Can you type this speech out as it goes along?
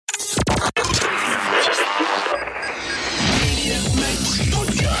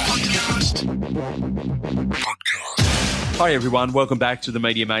Hi everyone, welcome back to the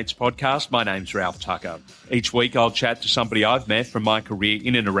Media Mates podcast. My name's Ralph Tucker. Each week I'll chat to somebody I've met from my career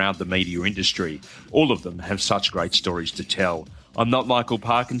in and around the media industry. All of them have such great stories to tell. I'm not Michael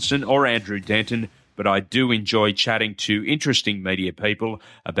Parkinson or Andrew Denton, but I do enjoy chatting to interesting media people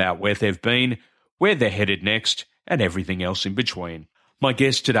about where they've been, where they're headed next, and everything else in between. My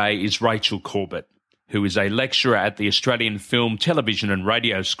guest today is Rachel Corbett, who is a lecturer at the Australian Film, Television and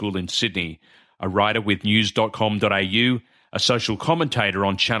Radio School in Sydney, a writer with news.com.au, a social commentator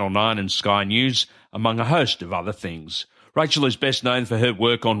on Channel 9 and Sky News, among a host of other things. Rachel is best known for her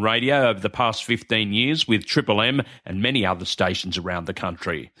work on radio over the past 15 years with Triple M and many other stations around the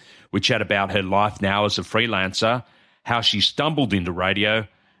country. We chat about her life now as a freelancer, how she stumbled into radio,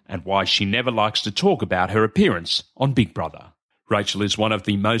 and why she never likes to talk about her appearance on Big Brother. Rachel is one of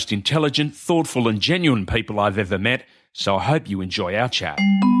the most intelligent, thoughtful and genuine people I've ever met, so I hope you enjoy our chat.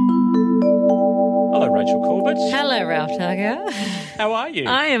 Hello, Rachel Corbett. Hello, Ralph Tucker. How are you?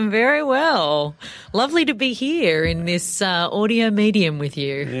 I am very well. Lovely to be here in this audio medium with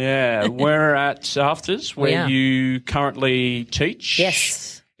you. Yeah, we're at AFTRS, where you currently teach.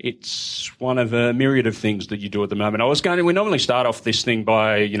 Yes. It's one of a myriad of things that you do at the moment. We normally start off this thing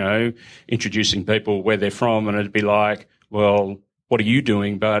by, introducing people where they're from, and it'd be like, well, what are you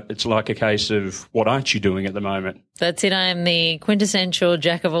doing? But it's like a case of what aren't you doing at the moment? That's it. I am the quintessential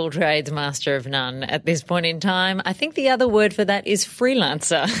jack of all trades, master of none at this point in time. I think the other word for that is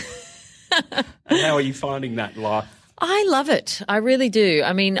freelancer. And how are you finding that life? I love it. I really do.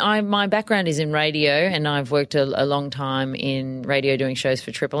 I mean, my background is in radio, and I've worked a long time in radio doing shows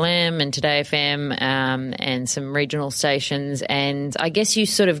for Triple M and Today FM and some regional stations. And I guess you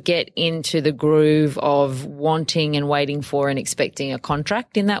sort of get into the groove of wanting and waiting for and expecting a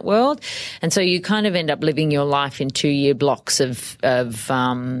contract in that world. And so you kind of end up living your life in 2-year blocks of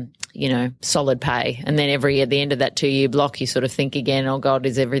solid pay. And then at the end of that 2-year block, you sort of think again, oh God,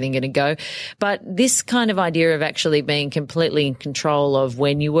 is everything going to go? But this kind of idea of actually being completely in control of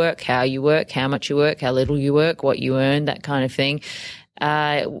when you work, how much you work, how little you work, what you earn, that kind of thing,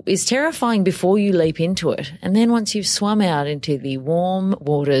 is terrifying before you leap into it. And then once you've swum out into the warm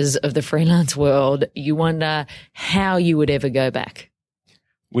waters of the freelance world, you wonder how you would ever go back.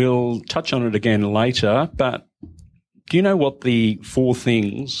 We'll touch on it again later, but do you know what the 4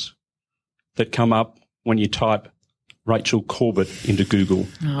 things that come up when you type Rachel Corbett into Google?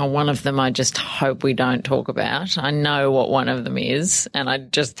 Oh, one of them I just hope we don't talk about. I know what one of them is, and I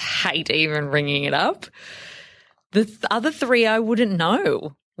just hate even bringing it up. The other 3 I wouldn't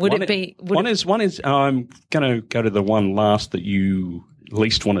know. One is I'm going to go to the one last that you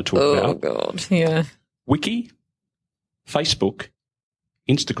least want to talk about. Oh, God, yeah. Wiki, Facebook,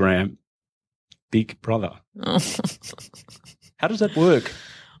 Instagram, Big Brother. Oh. How does that work?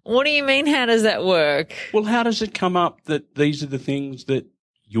 What do you mean, how does that work? Well, how does it come up that these are the things that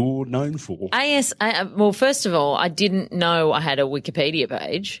you're known for? Well, first of all, I didn't know I had a Wikipedia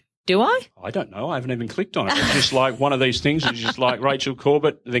page. Do I? I don't know. I haven't even clicked on it. It's just like one of these things. It's just like Rachel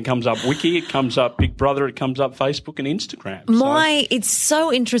Corbett. Then comes up Wiki. It comes up Big Brother. It comes up Facebook and Instagram. It's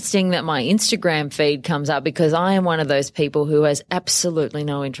so interesting that my Instagram feed comes up because I am one of those people who has absolutely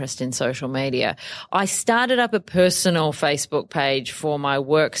no interest in social media. I started up a personal Facebook page for my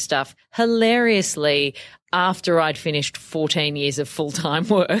work stuff hilariously after I'd finished 14 years of full-time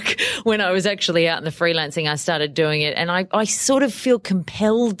work. When I was actually out in the freelancing, I started doing it. And I sort of feel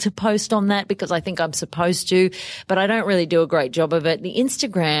compelled to post on that because I think I'm supposed to, but I don't really do a great job of it. The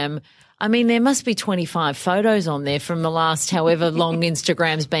Instagram, I mean, there must be 25 photos on there from the last however long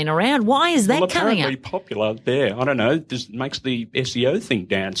Instagram's been around. Why is that coming up? Apparently popular there. I don't know. This makes the SEO thing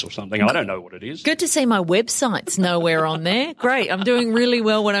dance or something. I don't know what it is. Good to see my website's nowhere on there. Great. I'm doing really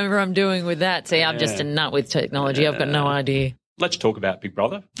well whatever I'm doing with that. See, I'm just a nut with technology. I've got no idea. Let's talk about Big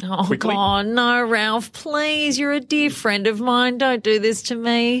Brother. Oh, quickly. God, no, Ralph, please. You're a dear friend of mine. Don't do this to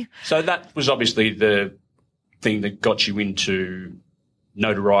me. So that was obviously the thing that got you into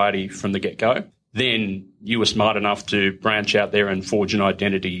notoriety from the get-go. Then you were smart enough to branch out there and forge an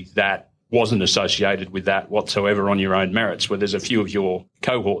identity that wasn't associated with that whatsoever on your own merits, where there's a few of your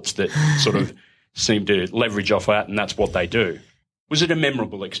cohorts that sort of seem to leverage off that, and that's what they do. Was it a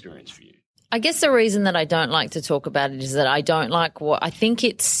memorable experience for you? I guess the reason that I don't like to talk about it is that I don't like what I think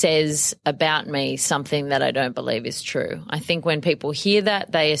it says about me, something that I don't believe is true. I think when people hear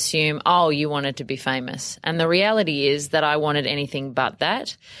that, they assume, oh, you wanted to be famous. And the reality is that I wanted anything but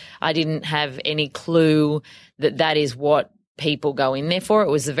that. I didn't have any clue that that is what people go in there for. It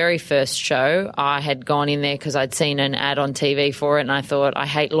was the very first show. I had gone in there because I'd seen an ad on TV for it, and I thought, I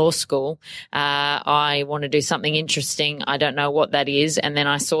hate law school. I want to do something interesting. I don't know what that is. And then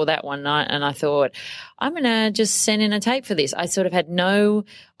I saw that one night and I thought, I'm going to just send in a tape for this. I sort of had no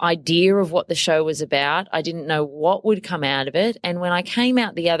idea of what the show was about. I didn't know what would come out of it. And when I came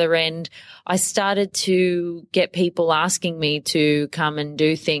out the other end, I started to get people asking me to come and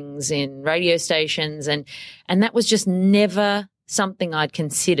do things in radio stations. And that was just never something I'd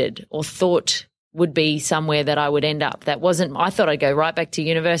considered or thought would be somewhere that I would end up. That wasn't, I thought I'd go right back to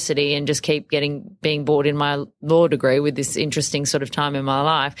university and just keep being bored in my law degree with this interesting sort of time in my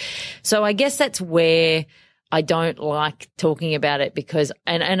life. So I guess that's where I don't like talking about it because,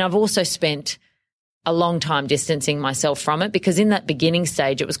 and I've also spent a long time distancing myself from it because in that beginning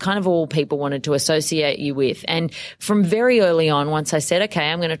stage, it was kind of all people wanted to associate you with. And from very early on, once I said, okay,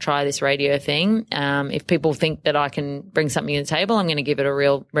 I'm going to try this radio thing. If people think that I can bring something to the table, I'm going to give it a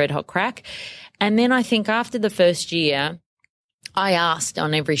real red hot crack. And then I think after the first year, I asked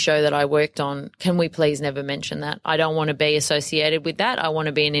on every show that I worked on, can we please never mention that? I don't want to be associated with that. I want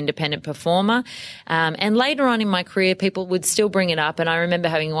to be an independent performer. And later on in my career, people would still bring it up. And I remember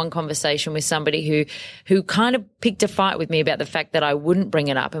having one conversation with somebody who kind of picked a fight with me about the fact that I wouldn't bring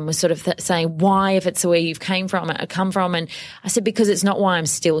it up and was sort of saying, why, if it's where you've come from? And I said, because it's not why I'm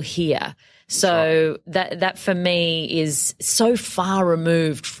still here. So that for me is so far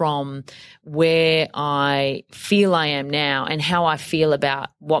removed from where I feel I am now and how I feel about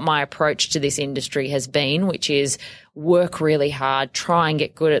what my approach to this industry has been, which is work really hard, try and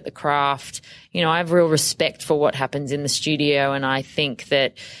get good at the craft. You know, I have real respect for what happens in the studio, and I think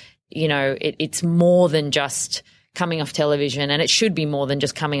that, you know, it's more than just coming off television, and it should be more than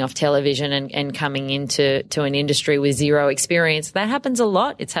just coming off television and coming into an industry with zero experience. That happens a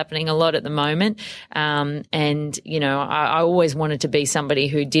lot. It's happening a lot at the moment. And, you know, I always wanted to be somebody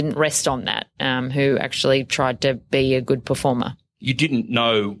who didn't rest on that, who actually tried to be a good performer. You didn't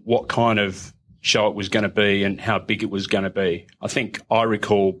know what kind of show it was going to be and how big it was going to be. I think I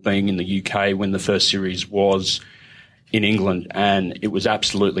recall being in the UK when the first series was in England, and it was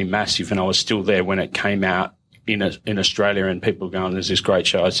absolutely massive, and I was still there when it came out in Australia, and people were going, there's this great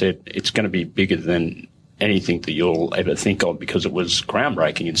show. I said, it's going to be bigger than anything that you'll ever think of because it was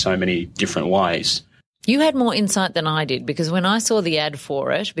groundbreaking in so many different ways. You had more insight than I did because when I saw the ad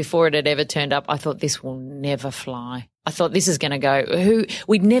for it, before it had ever turned up, I thought this will never fly. I thought this is going to go,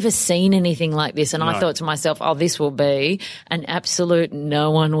 we'd never seen anything like this. And I thought to myself, oh, this will be an absolute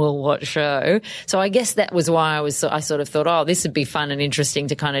no one will watch show. So I guess that was why I sort of thought, oh, this would be fun and interesting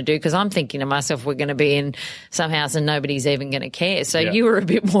to kind of do, because I'm thinking to myself, we're going to be in some house and nobody's even going to care. So you were a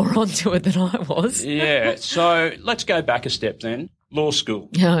bit more onto it than I was. Yeah. So let's go back a step then. Law school.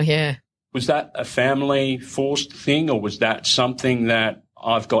 Oh, yeah. Was that a family forced thing, or was that something that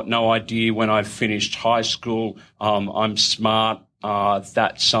I've got no idea when I finished high school, I'm smart,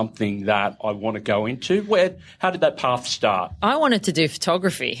 that's something that I want to go into? How did that path start? I wanted to do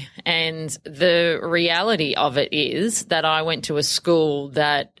photography, and the reality of it is that I went to a school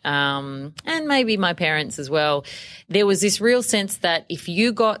that, and maybe my parents as well, there was this real sense that if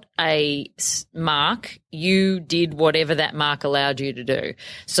you got a mark, you did whatever that mark allowed you to do.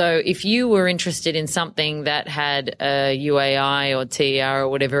 So if you were interested in something that had a UAI or TER or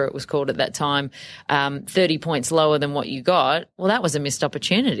whatever it was called at that time, 30 points lower than what you got, well, that was a missed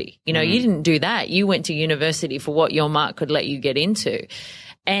opportunity. You know, you didn't do that. You went to university for what your mark could let you get into.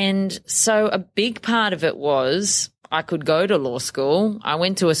 And so a big part of it was I could go to law school. I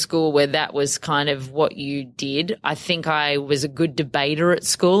went to a school where that was kind of what you did. I think I was a good debater at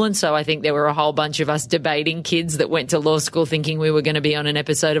school, and so I think there were a whole bunch of us debating kids that went to law school thinking we were going to be on an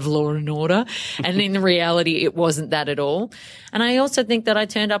episode of Law and Order, and in reality it wasn't that at all. And I also think that I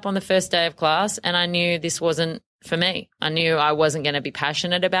turned up on the first day of class and I knew this wasn't for me. I knew I wasn't going to be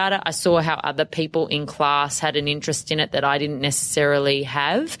passionate about it. I saw how other people in class had an interest in it that I didn't necessarily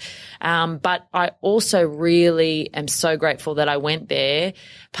have. But I also really am so grateful that I went there,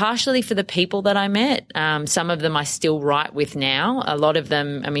 partially for the people that I met. Some of them I still write with now. A lot of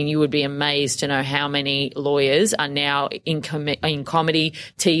them, I mean, you would be amazed to know how many lawyers are now in comedy,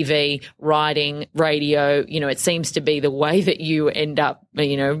 TV, writing, radio. You know, it seems to be the way that you end up,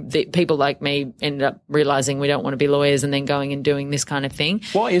 you know, people like me end up realizing we don't want to be lawyers and then going and doing this kind of thing.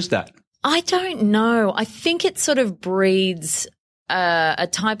 Why is that? I don't know. I think it sort of breeds a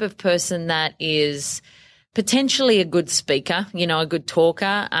type of person that is potentially a good speaker, you know, a good talker.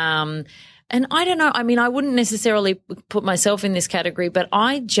 And I don't know. I mean, I wouldn't necessarily put myself in this category, but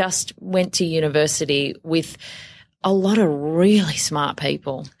I just went to university with a lot of really smart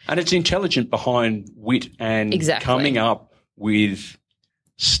people. And it's intelligent behind wit and exactly. coming up with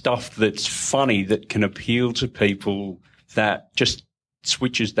stuff that's funny that can appeal to people that just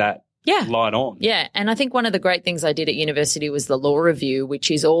switches that light on. Yeah. And I think one of the great things I did at university was the Law Review,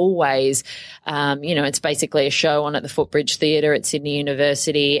 which is always, it's basically a show on at the Footbridge Theatre at Sydney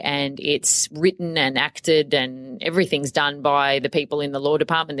University, and it's written and acted and everything's done by the people in the law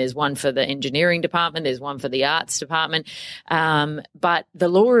department. There's one for the engineering department. There's one for the arts department. But the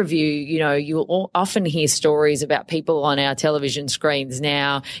Law Review, you'll often hear stories about people on our television screens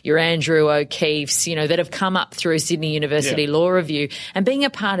now, your Andrew O'Keefe's, that have come up through Sydney University Law Review, and being a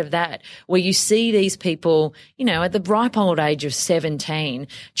part of that, where you see these people, at the ripe old age of 17,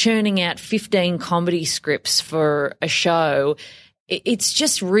 churning out 15 comedy scripts for a show. It's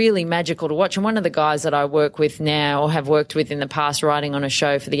just really magical to watch. And one of the guys that I work with now, or have worked with in the past, writing on a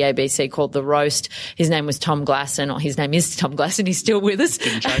show for the ABC called The Roast, his name was Tom Glasson, or his name is Tom Glasson. He's still with us.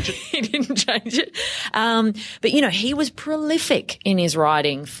 Didn't change it. He didn't change it. But, he was prolific in his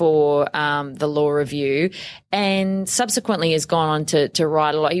writing for the Law Review, and subsequently has gone on to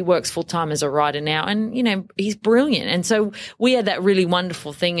write a lot. He works full-time as a writer now, and, he's brilliant. And so we had that really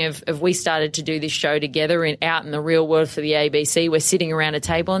wonderful thing of we started to do this show together out in the real world for the ABC. We're sitting around a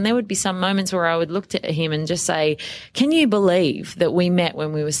table, and there would be some moments where I would look at him and just say, can you believe that we met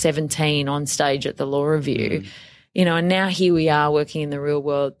when we were 17 on stage at the Law Review? And now here we are working in the real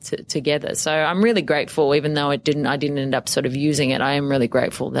world together. So I'm really grateful, even though I didn't end up sort of using it. I am really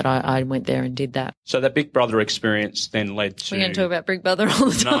grateful that I went there and did that. So that Big Brother experience then led to... We're going to talk about Big Brother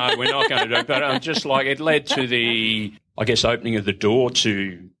all the time. No, we're not going to do it. But just like it led to the, opening of the door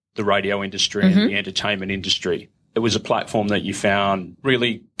to the radio industry and the entertainment industry. It was a platform that you found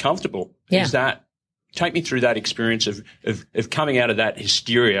really comfortable. Yeah. Take me through that experience of coming out of that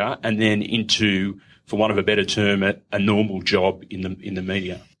hysteria and then into, for want of a better term, a normal job in the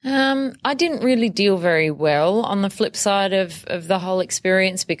media. I didn't really deal very well on the flip side of the whole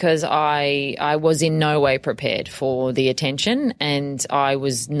experience, because I was in no way prepared for the attention, and I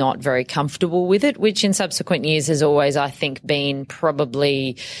was not very comfortable with it, which in subsequent years has always, I think, been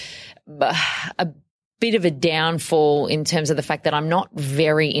probably a bit of a downfall in terms of the fact that I'm not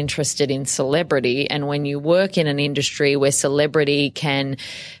very interested in celebrity. And when you work in an industry where celebrity can,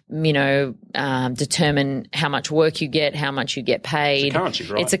 determine how much work you get, how much you get paid. It's a currency,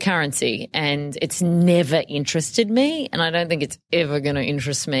 right? It's a currency, and it's never interested me, and I don't think it's ever going to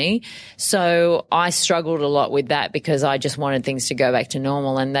interest me. So I struggled a lot with that, because I just wanted things to go back to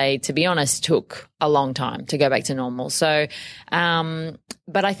normal, and they, to be honest, took a long time to go back to normal. So,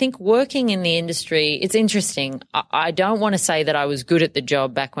 but I think working in the industry, it's interesting. I don't want to say that I was good at the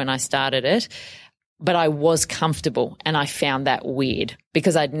job back when I started it, but I was comfortable, and I found that weird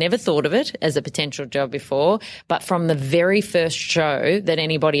because I'd never thought of it as a potential job before. But from the very first show that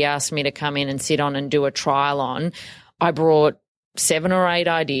anybody asked me to come in and sit on and do a trial on, I brought 7 or 8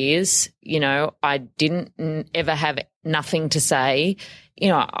 ideas. I didn't ever have nothing to say.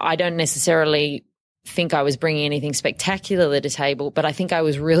 I don't necessarily think I was bringing anything spectacular to the table, but I think I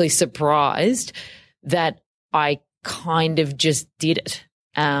was really surprised that I kind of just did it.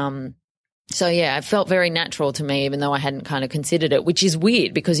 So, yeah, it felt very natural to me, even though I hadn't kind of considered it, which is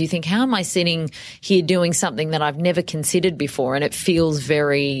weird, because you think, how am I sitting here doing something that I've never considered before? And it feels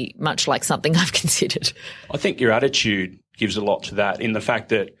very much like something I've considered. I think your attitude gives a lot to that, in the fact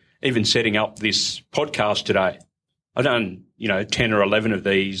that even setting up this podcast today, I've done, 10 or 11 of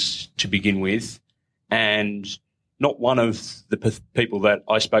these to begin with, and not one of the people that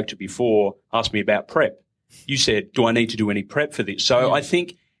I spoke to before asked me about prep. You said, do I need to do any prep for this? So I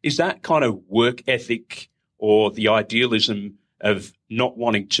think, is that kind of work ethic or the idealism of not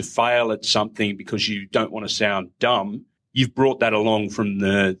wanting to fail at something because you don't want to sound dumb, you've brought that along from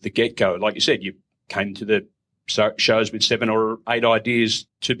the get-go. Like you said, you came to the shows with 7 or 8 ideas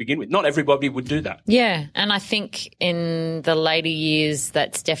to begin with. Not everybody would do that. Yeah, and I think in the later years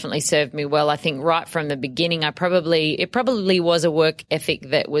that's definitely served me well. I think right from the beginning it probably was a work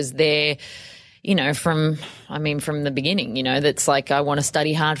ethic that was there, from the beginning, that's like, I want to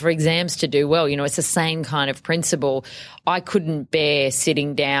study hard for exams to do well. It's the same kind of principle. I couldn't bear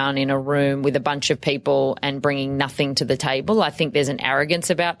sitting down in a room with a bunch of people and bringing nothing to the table. I think there's an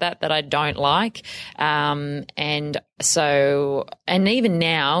arrogance about that I don't like. And even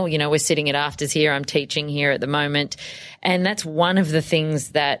now, we're sitting at afters here. I'm teaching here at the moment. And that's one of the things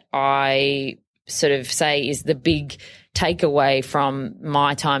that I sort of say is the big takeaway from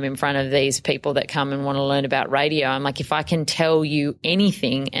my time in front of these people that come and want to learn about radio. I'm like, if I can tell you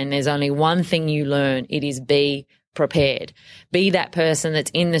anything and there's only one thing you learn, it is be prepared. Be that person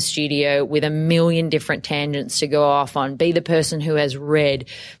that's in the studio with a million different tangents to go off on. Be the person who has read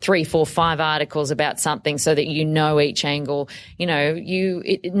 3, 4, 5 articles about something so that you know each angle. You know,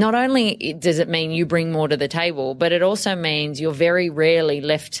 not only does it mean you bring more to the table, but it also means you're very rarely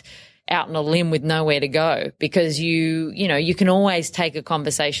left out on a limb with nowhere to go, because you can always take a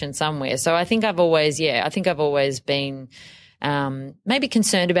conversation somewhere. So I think I've always been maybe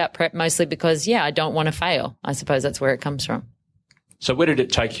concerned about prep, mostly because, I don't want to fail. I suppose that's where it comes from. So where did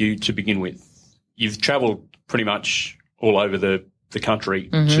it take you to begin with? You've travelled pretty much all over the country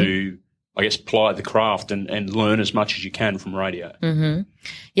to, I guess, ply the craft and learn as much as you can from radio. Mm-hmm.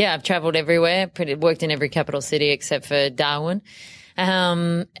 Yeah, I've travelled everywhere, worked in every capital city except for Darwin.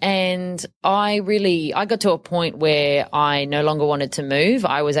 And I got to a point where I no longer wanted to move.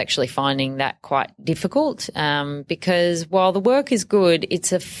 I was actually finding that quite difficult, because while the work is good,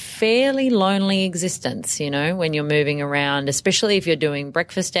 it's a fairly lonely existence, when you're moving around, especially if you're doing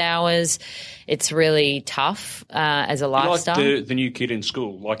breakfast hours. It's really tough, as a lifestyle. Like the new kid in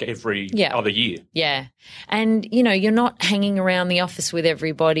school, like every other year. Yeah. And, you're not hanging around the office with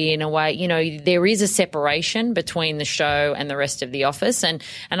everybody in a way. There is a separation between the show and the rest of the office. And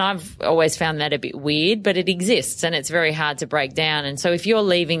I've always found that a bit weird, but it exists and it's very hard to break down. And so if you're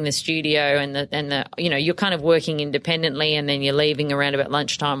leaving the studio and you're kind of working independently, and then you're leaving around about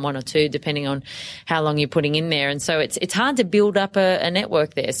lunchtime, 1 or 2, depending on how long you're putting in there. And so it's hard to build up a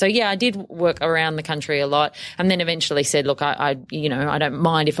network there. So I did work around the country a lot, and then eventually said, look, I don't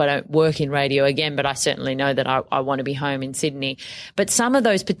mind if I don't work in radio again, but I certainly know that I want to be home in Sydney. But some of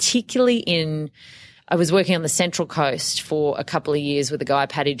those, particularly I was working on the Central Coast for a couple of years with a guy,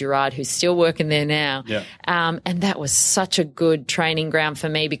 Paddy Gerard, who's still working there now. Yeah. And that was such a good training ground for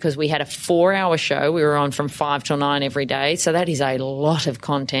me, because we had a 4-hour show. We were on from 5 till 9 every day. So that is a lot of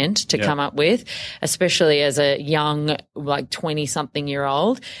content to come up with, especially as a young,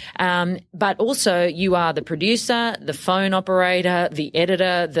 20-something-year-old. But also you are the producer, the phone operator, the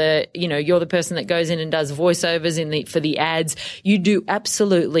editor, you're the person that goes in and does voiceovers for the ads. You do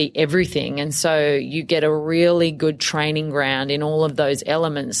absolutely everything. And so you get a really good training ground in all of those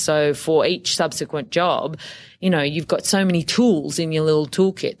elements. So for each subsequent job, you've got so many tools in your little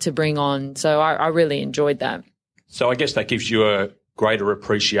toolkit to bring on. So I really enjoyed that. So I guess that gives you a greater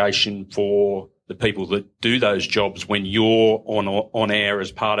appreciation for the people that do those jobs when you're on air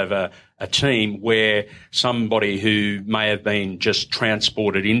as part of a team, where somebody who may have been just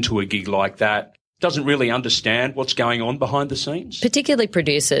transported into a gig like that doesn't really understand what's going on behind the scenes. Particularly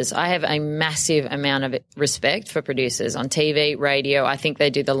producers. I have a massive amount of respect for producers on TV, radio. I think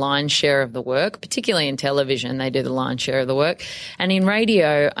they do the lion's share of the work, particularly in television. They do the lion's share of the work. And in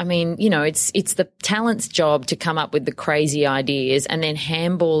radio, it's the talent's job to come up with the crazy ideas and then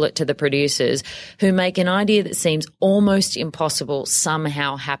handball it to the producers, who make an idea that seems almost impossible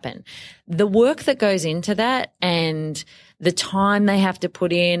somehow happen. The work that goes into that and the time they have to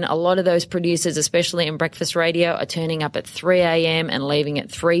put in, a lot of those producers, especially in breakfast radio, are turning up at 3 a.m. and leaving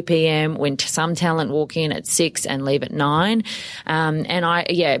at 3 p.m. when some talent walk in at 6 and leave at 9.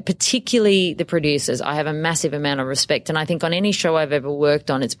 Particularly the producers, I have a massive amount of respect. And I think on any show I've ever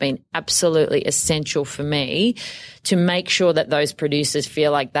worked on, it's been absolutely essential for me to make sure that those producers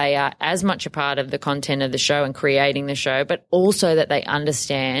feel like they are as much a part of the content of the show and creating the show, but also that they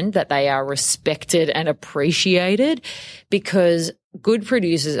understand that they are respected and appreciated, because good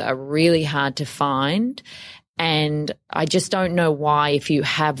producers are really hard to find. And I just don't know why, if you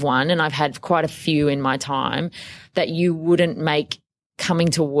have one, and I've had quite a few in my time, that you wouldn't make coming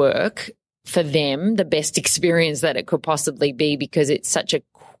to work for them the best experience that it could possibly be, because it's such a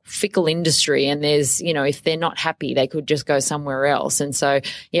fickle industry, and there's, if they're not happy, they could just go somewhere else. And so,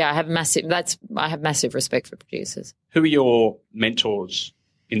 I have massive respect for producers. Who are your mentors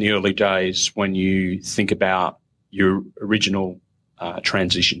in the early days when you think about your original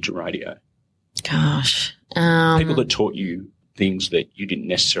transition to radio? Gosh. People that taught you things that you didn't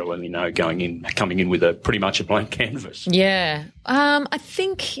necessarily know coming in with a pretty much a blank canvas. Yeah. I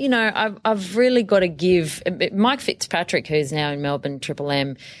think, I've really got to give Mike Fitzpatrick, who's now in Melbourne, Triple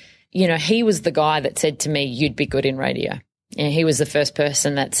M, he was the guy that said to me, you'd be good in radio. And he was the first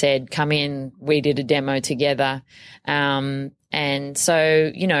person that said, come in, we did a demo together. And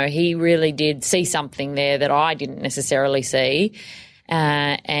so, he really did see something there that I didn't necessarily see.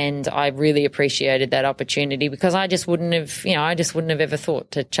 And I really appreciated that opportunity, because I just wouldn't have ever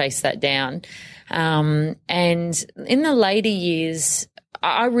thought to chase that down. And in the later years,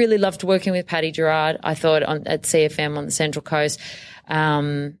 I really loved working with Paddy Gerard. I thought at CFM on the Central Coast,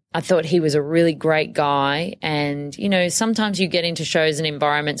 I thought he was a really great guy. And, sometimes you get into shows and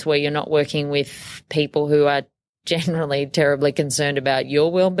environments where you're not working with people who are generally terribly concerned about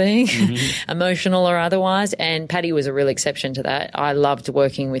your well-being, emotional or otherwise. And Paddy was a real exception to that. I loved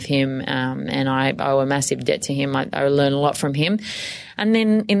working with him, and I owe a massive debt to him. I learned a lot from him. And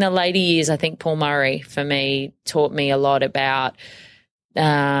then in the later years, I think Paul Murray, for me, taught me a lot about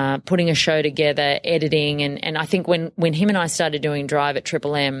putting a show together, editing. And I think when him and I started doing Drive at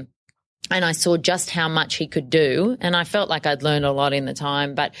Triple M, and I saw just how much he could do, and I felt like I'd learned a lot in the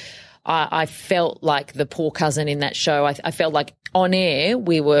time, but I felt like the poor cousin in that show. I felt like on air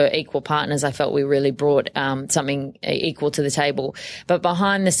we were equal partners. I felt we really brought something equal to the table. But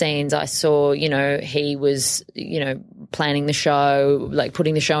behind the scenes, I saw, he was, planning the show, like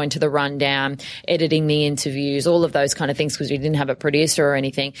putting the show into the rundown, editing the interviews, all of those kind of things, because we didn't have a producer or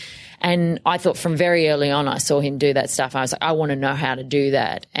anything. And I thought from very early on I saw him do that stuff. I was like, I want to know how to do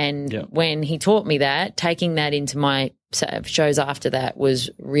that. And when he taught me that, taking that into my shows after that was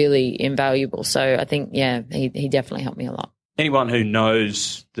really invaluable. So I think, he definitely helped me a lot. Anyone who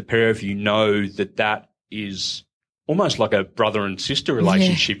knows the pair of you know that is almost like a brother and sister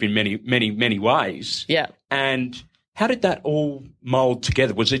relationship in many, many, many ways. Yeah. And how did that all mold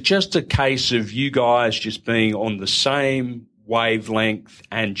together? Was it just a case of you guys just being on the same wavelength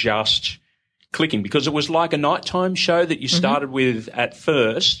and just clicking? Because it was like a nighttime show that you started with at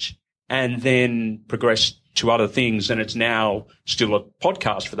first and then progressed to other things, and it's now still a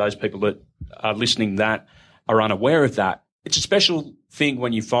podcast for those people that are listening that are unaware of that. It's a special thing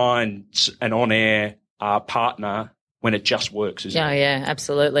when you find an on-air partner when it just works, isn't it? Yeah,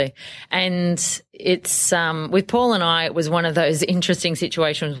 absolutely. And it's with Paul and I, it was one of those interesting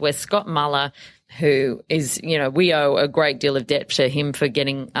situations where Scott Muller, who is, we owe a great deal of debt to him for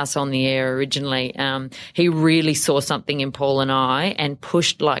getting us on the air originally. He really saw something in Paul and I and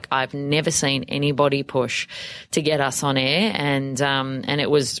pushed like I've never seen anybody push to get us on air. And it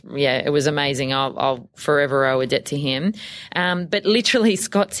was amazing. I'll forever owe a debt to him. But literally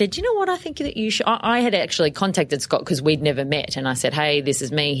Scott said, you know what? I think that you should. I had actually contacted Scott because we'd never met, and I said, hey, this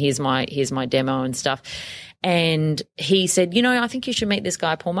is me. Here's my demo and stuff. And he said, I think you should meet this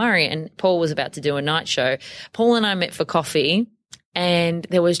guy, Paul Murray. And Paul was about to do a night show. Paul and I met for coffee, and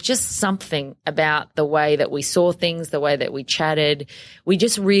there was just something about the way that we saw things, the way that we chatted. We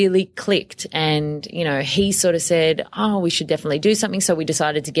just really clicked. And, he sort of said, oh, we should definitely do something. So we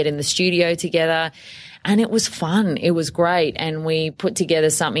decided to get in the studio together. And it was fun. It was great. And we put together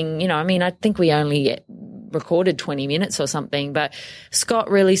something, I think we only recorded 20 minutes or something, but Scott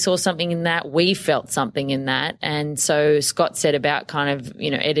really saw something in that. We felt something in that. And so Scott set about kind of,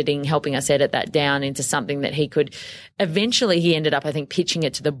 editing, helping us edit that down into something that he could eventually, he ended up, I think, pitching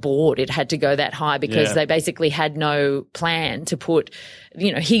it to the board. It had to go that high because they basically had no plan to put,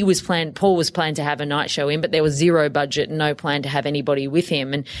 Paul was planned to have a night show in, but there was zero budget and no plan to have anybody with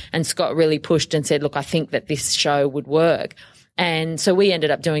him. And Scott really pushed and said, look, I think that this show would work. And so we ended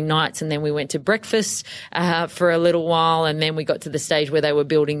up doing nights, and then we went to breakfast for a little while, and then we got to the stage where they were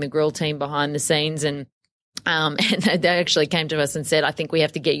building the grill team behind the scenes, and they actually came to us and said, I think we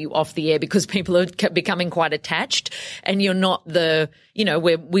have to get you off the air because people are becoming quite attached, and you're not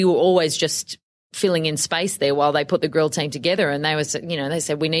we were always just filling in space there while they put the grill team together. And they they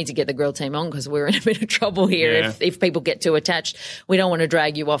said, we need to get the grill team on because we're in a bit of trouble here. If people get too attached, we don't want to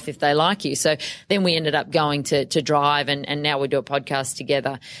drag you off if they like you. So then we ended up going to Drive, and now we do a podcast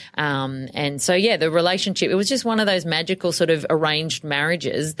together. And so, the relationship, it was just one of those magical sort of arranged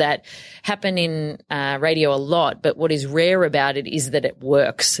marriages that happen in radio a lot. But what is rare about it is that it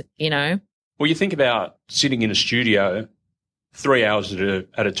works, Well, you think about sitting in a studio 3 hours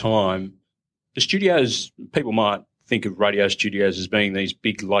at a time. The studios, people might think of radio studios as being these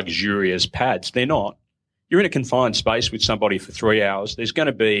big, luxurious pads. They're not. You're in a confined space with somebody for 3 hours. There's going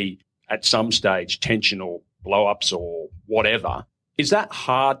to be, at some stage, tension or blow-ups or whatever. Is that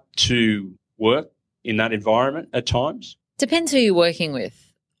hard to work in that environment at times? Depends who you're working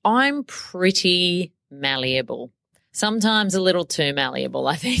with. I'm pretty malleable. Sometimes a little too malleable,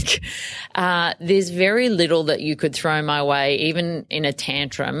 I think. There's very little that you could throw my way, even in a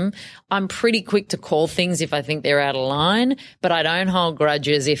tantrum. I'm pretty quick to call things if I think they're out of line, but I don't hold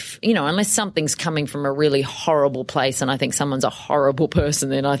grudges if, unless something's coming from a really horrible place and I think someone's a horrible person,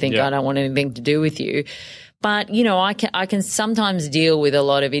 then I think I don't want anything to do with you. But, I can sometimes deal with a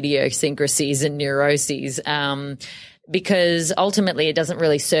lot of idiosyncrasies and neuroses. because ultimately it doesn't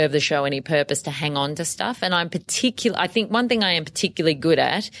really serve the show any purpose to hang on to stuff. And I think one thing I am particularly good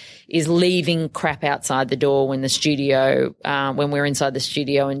at is leaving crap outside the door when when we're inside the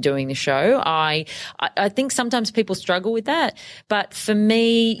studio and doing the show. I think sometimes people struggle with that, but for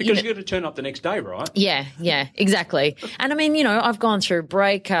me, because you got to turn up the next day, right? Yeah, exactly. And I mean, I've gone through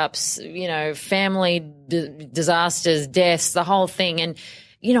breakups, family disasters, deaths, the whole thing, and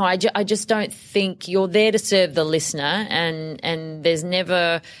I just don't think you're there to serve the listener, and there's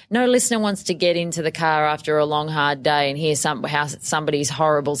no listener wants to get into the car after a long, hard day and hear how somebody's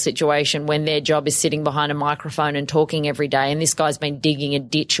horrible situation when their job is sitting behind a microphone and talking every day, and this guy's been digging a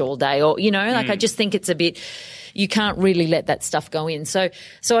ditch all day, or, I just think it's a bit, you can't really let that stuff go in. So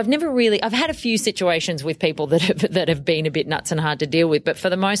I've had a few situations with people that have been a bit nuts and hard to deal with, but for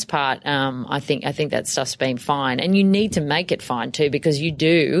the most part, I think that stuff's been fine. And you need to make it fine too, because you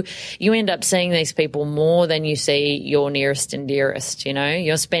end up seeing these people more than you see your nearest and dearest,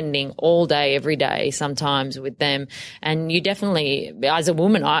 you're spending all day, every day, sometimes with them. And you definitely, as a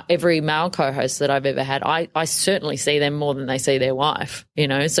woman, every male co-host that I've ever had, I certainly see them more than they see their wife,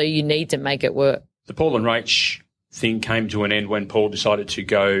 so you need to make it work. The Paul and Rach thing came to an end when Paul decided to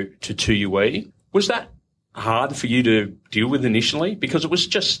go to 2UE. Was that hard for you to deal with initially? Because it was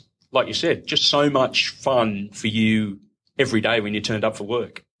just, like you said, just so much fun for you every day when you turned up for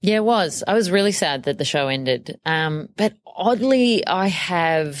work. Yeah, it was. I was really sad that the show ended. But oddly, I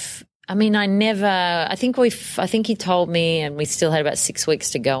think he told me, and we still had about 6 weeks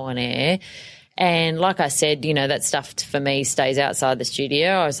to go on air. And like I said, that stuff for me stays outside the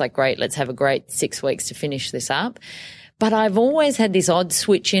studio. I was like, great, let's have a great 6 weeks to finish this up. But I've always had this odd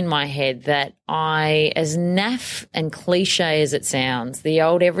switch in my head that as naff and cliche as it sounds, the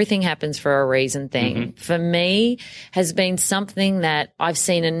old everything happens for a reason thing, for me has been something that I've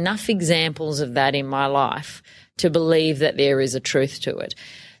seen enough examples of that in my life to believe that there is a truth to it.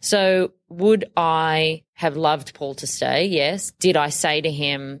 So would I have loved Paul to stay? Yes. Did I say to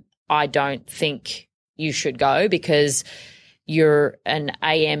him, I don't think you should go because you're an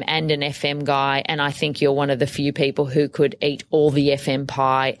AM and an FM guy, and I think you're one of the few people who could eat all the FM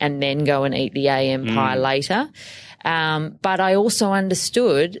pie and then go and eat the AM pie later. But I also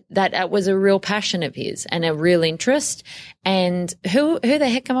understood that it was a real passion of his and a real interest. And who the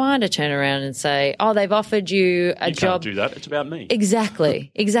heck am I to turn around and say, oh, they've offered you a job? You can't do that. It's about me.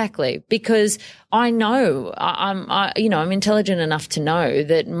 Exactly. Because I know I'm intelligent enough to know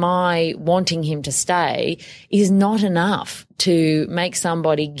that my wanting him to stay is not enough to make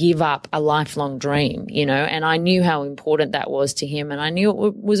somebody give up a lifelong dream, and I knew how important that was to him, and I knew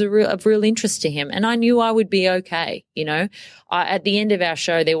it was of real interest to him, and I knew I would be okay, at the end of our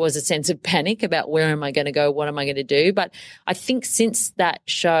show, there was a sense of panic about where am I going to go? What am I going to do? But I think since that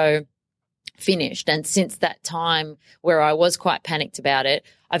show finished and since that time where I was quite panicked about it,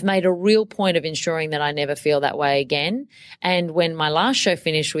 I've made a real point of ensuring that I never feel that way again. And when my last show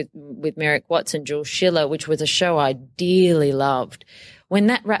finished with Merrick Watts and Jules Schiller, which was a show I dearly loved, when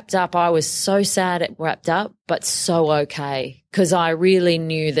that wrapped up, I was so sad it wrapped up, but so okay, because I really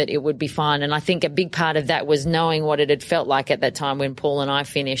knew that it would be fine. And I think a big part of that was knowing what it had felt like at that time when Paul and I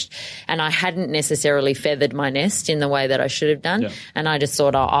finished. And I hadn't necessarily feathered my nest in the way that I should have done. Yeah. And I just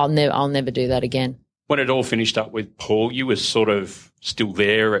thought, I'll never do that again. When it all finished up with Paul, you were sort of still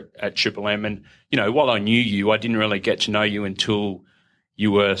there at Triple M. And, while I knew you, I didn't really get to know you until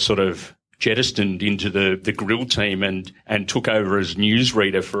you were sort of jettisoned into the grill team and took over as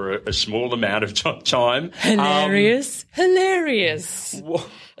newsreader for a small amount of time. Hilarious.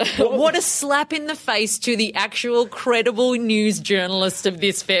 What a slap in the face to the actual credible news journalist of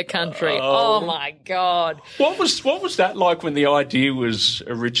this fair country. Oh my God. What was that like when the idea was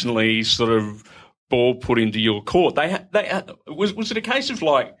originally sort of ball put into your court? Was it a case of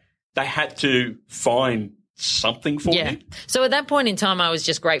like they had to find something for you? So at that point in time, I was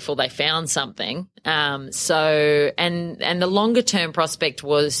just grateful they found something. And the longer term prospect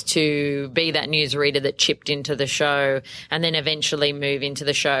was to be that newsreader that chipped into the show and then eventually move into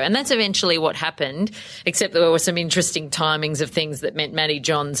the show. And that's eventually what happened, except there were some interesting timings of things that meant Matty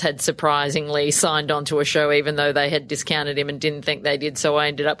Johns had surprisingly signed onto a show even though they had discounted him and didn't think they did. So I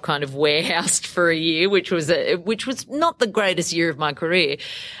ended up kind of warehoused for a year, which was not the greatest year of my career.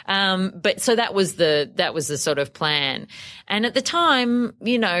 But so that was was the sort of plan. And at the time,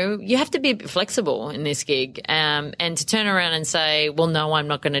 you know, you have to be a bit flexible in this gig. And to turn around and say, well, no, I'm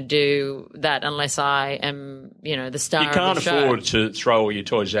not going to do that unless I am, you know, the star of the show. You can't afford to throw all your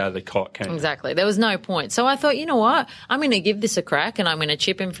toys out of the cot, can you? Exactly. There was no point. So I thought, you know what? I'm going to give this a crack and I'm going to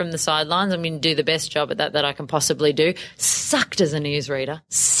chip in from the sidelines. I'm going to do the best job at that I can possibly do. Sucked as a newsreader.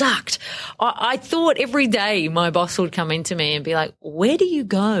 Sucked. I thought every day my boss would come into me and be like, where do you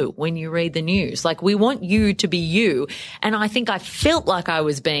go when you read the news? Like, we want you to be you. And I think I felt like I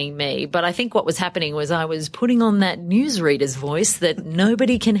was being me, but I think what was happening was I was putting on that newsreader's voice that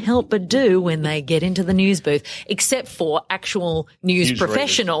nobody can help but do when they get into the news booth, except for actual news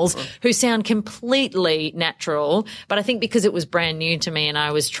professionals who sound completely natural. But I think because it was brand new to me and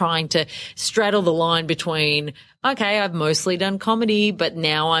I was trying to straddle the line between, okay, I've mostly done comedy, but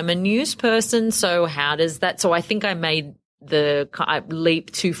now I'm a news person. So how does that? So I think I made the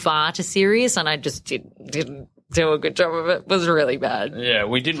leap too far to serious, and I just didn't do a good job of it. It was really bad. Yeah,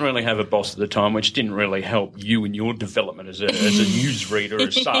 we didn't really have a boss at the time, which didn't really help you in your development as a newsreader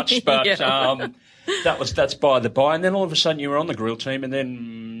as such. But that's by the by. And then all of a sudden you were on the grill team, and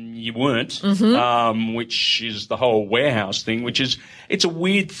then you weren't, which is the whole warehouse thing, it's a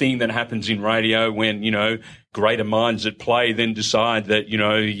weird thing that happens in radio when, you know, greater minds at play then decide that, you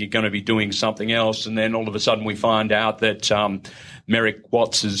know, you're going to be doing something else. And then all of a sudden we find out that Merrick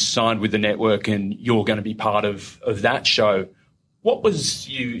Watts has signed with the network and you're going to be part of that show. What was,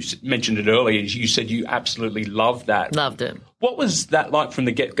 you mentioned it earlier, you said you absolutely loved that. Loved it. What was that like from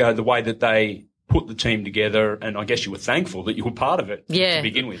the get-go, the way that they put the team together, and I guess you were thankful that you were part of it to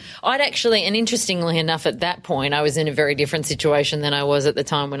begin with? I'd actually, and interestingly enough, at that point, I was in a very different situation than I was at the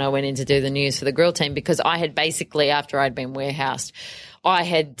time when I went in to do the news for the grill team, because I had basically, after I'd been warehoused, I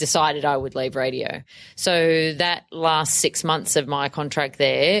had decided I would leave radio. So that last 6 months of my contract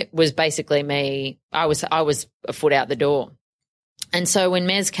there was basically me. I was a foot out the door. And so when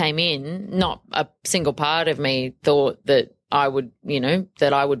Mez came in, not a single part of me thought that I would, you know,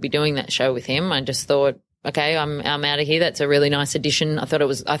 that I would be doing that show with him. I just thought, okay, I'm out of here. That's a really nice addition. I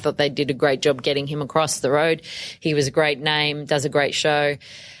thought they did a great job getting him across the road. He was a great name, does a great show.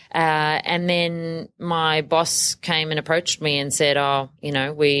 And then my boss came and approached me and said, oh, you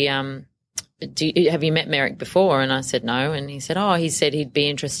know, have you met Merrick before? And I said, no. And he said he'd be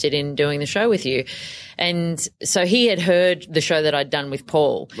interested in doing the show with you. And so he had heard the show that I'd done with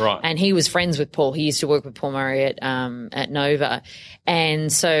Paul. Right. And he was friends with Paul. He used to work with Paul Murray at Nova.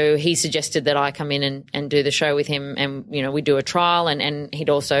 And so he suggested that I come in and do the show with him, and, you know, we do a trial, and he'd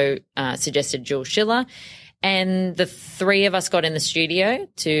also suggested Jules Schiller. And the three of us got in the studio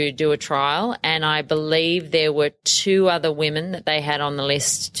to do a trial, and I believe there were two other women that they had on the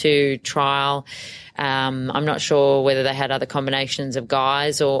list to trial. I'm not sure whether they had other combinations of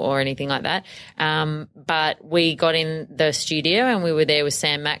guys or anything like that. But we got in the studio and we were there with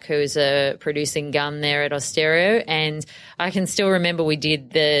Sam Mack, who's a producing gun there at Austereo. And I can still remember we did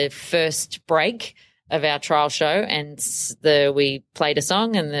the first break of our trial show, and we played a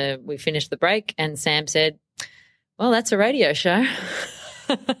song and we finished the break, and Sam said, well, that's a radio show.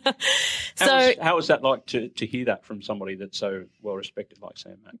 How was that like to hear that from somebody that's so well respected like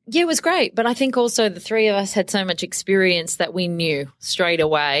Sam Mack? Yeah, it was great. But I think also the three of us had so much experience that we knew straight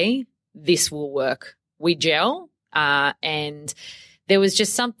away this will work. We gel, and there was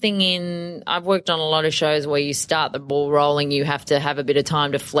just something I've worked on a lot of shows where you start the ball rolling, you have to have a bit of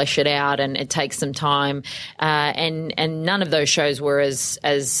time to flesh it out, and it takes some time. And none of those shows were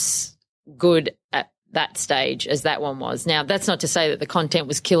as good at that stage as that one was. Now, that's not to say that the content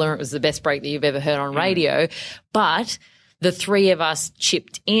was killer. It was the best break that you've ever heard on radio, but the three of us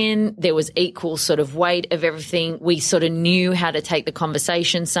chipped in. There was equal sort of weight of everything. We sort of knew how to take the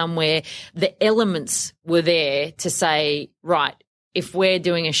conversation somewhere. The elements were there to say, right, if we're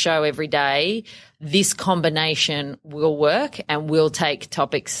doing a show every day, this combination will work and we'll take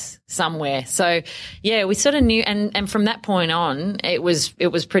topics somewhere. So, yeah, we sort of knew, and from that point on, it was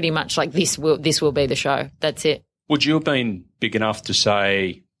pretty much like this will be the show. That's it. Would you have been big enough to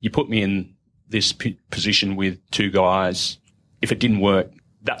say, you put me in this position with two guys, if it didn't work,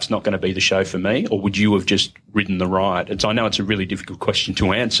 that's not going to be the show for me? Or would you have just ridden the ride? And so I know it's a really difficult question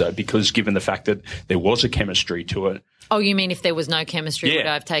to answer, because given the fact that there was a chemistry to it. Oh, you mean if there was no chemistry, would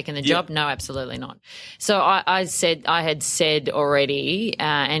I have taken the job? No, absolutely not. So I had said already,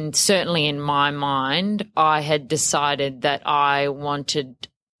 and certainly in my mind, I had decided that I wanted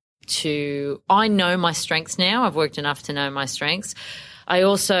I know my strengths now. I've worked enough to know my strengths. I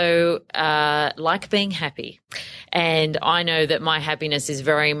also like being happy, and I know that my happiness is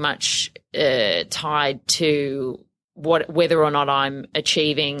very much tied to whether or not I'm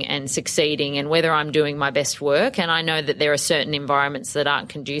achieving and succeeding and whether I'm doing my best work. And I know that there are certain environments that aren't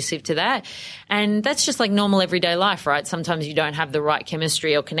conducive to that. And that's just like normal everyday life, right? Sometimes you don't have the right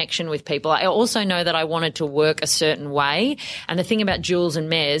chemistry or connection with people. I also know that I wanted to work a certain way. And the thing about Jules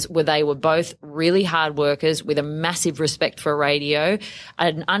and Mez were they were both really hard workers with a massive respect for radio,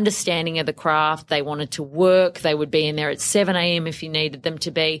 an understanding of the craft. They wanted to work. They would be in there at 7 a.m. if you needed them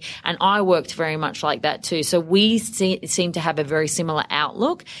to be. And I worked very much like that too. So we seem to have a very similar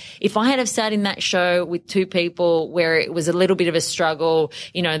outlook. If I had have sat in that show with two people where it was a little bit of a struggle,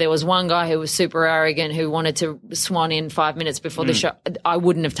 you know, there was one guy who was super arrogant who wanted to swan in 5 minutes before the show, I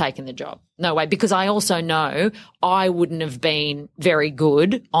wouldn't have taken the job. No way. Because I also know I wouldn't have been very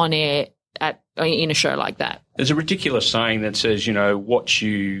good on air in a show like that. There's a ridiculous saying that says, you know, what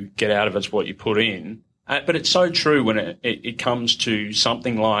you get out of it's what you put in. But it's so true when it comes to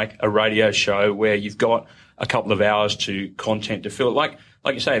something like a radio show where you've got a couple of hours to content to fill. Like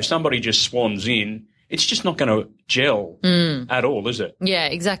you say, if somebody just swans in, it's just not going to gel at all, is it? Yeah,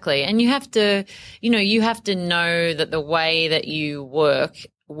 exactly. And you have to know that the way that you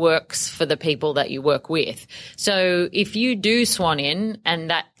works for the people that you work with. So if you do swan in and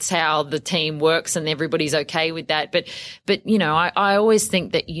that's how the team works and everybody's okay with that, but you know, I always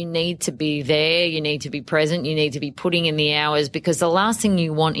think that you need to be there, you need to be present, you need to be putting in the hours, because the last thing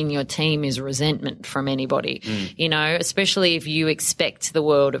you want in your team is resentment from anybody, you know, especially if you expect the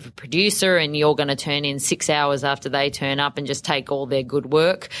world of a producer and you're going to turn in 6 hours after they turn up and just take all their good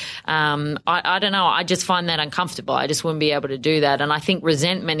work. I don't know. I just find that uncomfortable. I just wouldn't be able to do that. And I think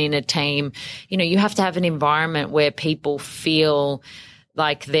resentment in a team, you know, you have to have an environment where people feel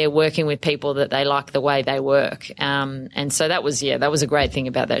like they're working with people that they like the way they work. And so that was a great thing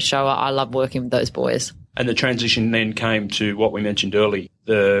about that show. I love working with those boys. And the transition then came to what we mentioned earlier,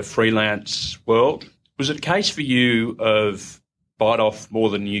 the freelance world. Was it a case for you of bite off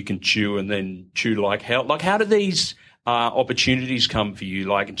more than you can chew and then chew like hell? Like, how do these opportunities come for you?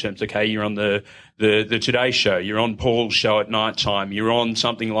 Like in terms of, okay, you're on the Today Show, you're on Paul's show at night time, you're on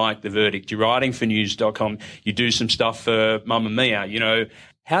something like The Verdict, you're writing for news.com, you do some stuff for Mamma Mia, you know,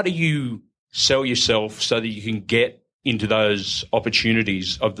 how do you sell yourself so that you can get into those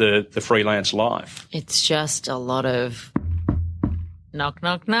opportunities of the freelance life? It's just a lot of knock,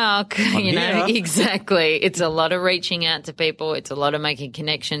 knock, knock, you know, exactly. It's a lot of reaching out to people. It's a lot of making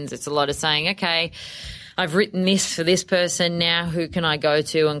connections. It's a lot of saying, okay, I've written this for this person now, who can I go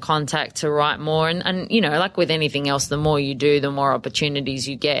to and contact to write more? And you know, like with anything else, the more you do, the more opportunities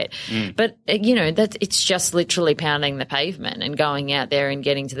you get. But, you know, it's just literally pounding the pavement and going out there and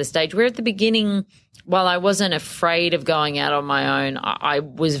getting to the stage where at the beginning, while I wasn't afraid of going out on my own, I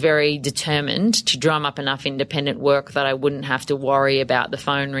was very determined to drum up enough independent work that I wouldn't have to worry about the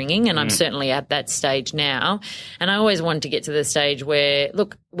phone ringing. And I'm certainly at that stage now. And I always wanted to get to the stage where,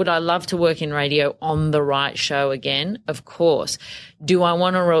 look, would I love to work in radio on the right show again? Of course. Do I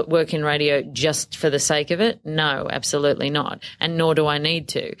want to work in radio just for the sake of it? No, absolutely not. And nor do I need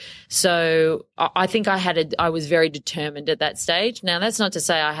to. So I think I was very determined at that stage. Now, that's not to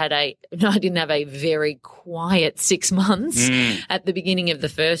say I didn't have a very quiet 6 months at the beginning of the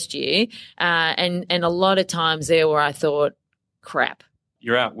first year. And a lot of times there where I thought, crap.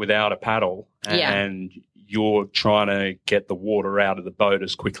 You're out without a paddle and you're trying to get the water out of the boat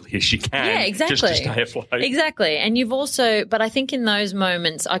as quickly as you can. Yeah, exactly. Just to stay afloat. Exactly. And but I think in those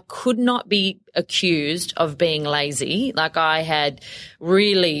moments I could not be accused of being lazy. Like I had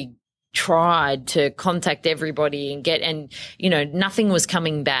really tried to contact everybody and you know, nothing was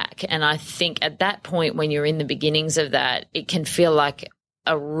coming back. And I think at that point when you're in the beginnings of that, it can feel like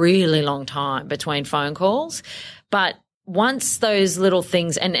a really long time between phone calls. But once those little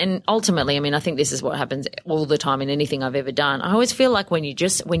things, and ultimately, I mean, I think this is what happens all the time in anything I've ever done. I always feel like when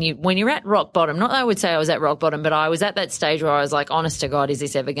you're at rock bottom, not that I would say I was at rock bottom, but I was at that stage where I was like, honest to God, is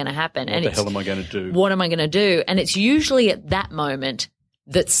this ever going to happen? What the hell am I going to do? What am I going to do? And it's usually at that moment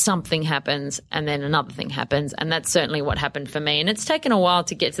that something happens and then another thing happens. And that's certainly what happened for me. And it's taken a while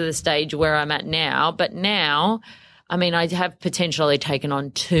to get to the stage where I'm at now. But now, I mean, I have potentially taken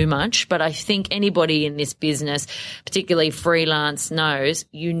on too much, but I think anybody in this business, particularly freelance, knows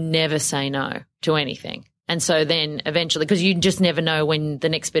you never say no to anything. And so then eventually, because you just never know when the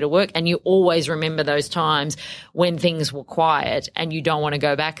next bit of work, and you always remember those times when things were quiet and you don't want to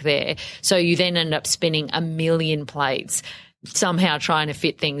go back there. So you then end up spinning a million plates, somehow trying to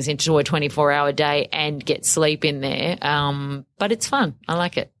fit things into a 24-hour day and get sleep in there. But it's fun. I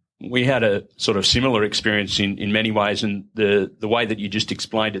like it. We had a sort of similar experience in many ways, and the way that you just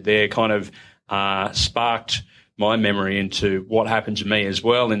explained it there kind of sparked my memory into what happened to me as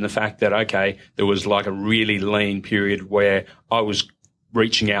well, in the fact that, okay, there was like a really lean period where I was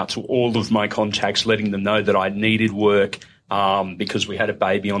reaching out to all of my contacts, letting them know that I needed work because we had a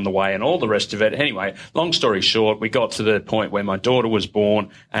baby on the way and all the rest of it. Anyway, long story short, we got to the point where my daughter was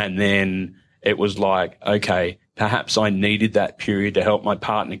born, and then it was like, okay, perhaps I needed that period to help my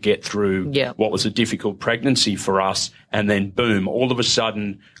partner get through what was a difficult pregnancy for us. And then boom, all of a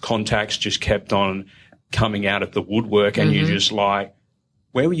sudden contacts just kept on coming out of the woodwork, and you're just like,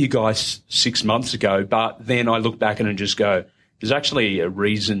 where were you guys 6 months ago? But then I look back and just go, there's actually a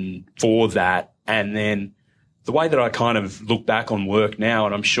reason for that. And then the way that I kind of look back on work now,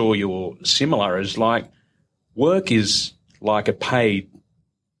 and I'm sure you're similar, is like work is like a paid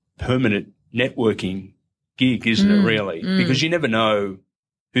permanent networking gig, isn't it, really? Because you never know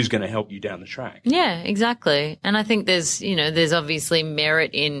who's going to help you down the track. Yeah, exactly. And I think there's obviously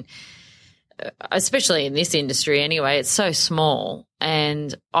merit in, especially in this industry anyway, it's so small,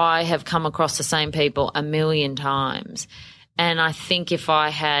 and I have come across the same people a million times. And I think if I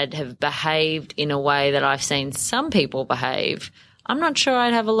have behaved in a way that I've seen some people behave, I'm not sure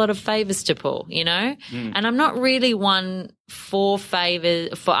I'd have a lot of favors to pull, And I'm not really one for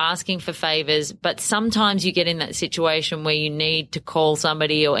asking for favors, but sometimes you get in that situation where you need to call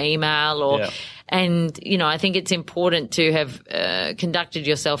somebody or email and, I think it's important to have conducted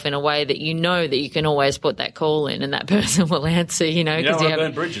yourself in a way that that you can always put that call in and that person will answer, You don't want to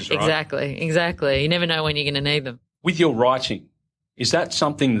burn bridges, right? Exactly. You never know when you're going to need them. With your writing, is that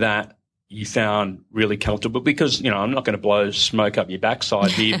something that you found really comfortable? Because, I'm not going to blow smoke up your backside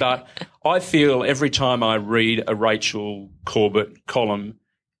here, but I feel every time I read a Rachel Corbett column,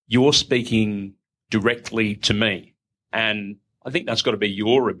 you're speaking directly to me. And I think that's got to be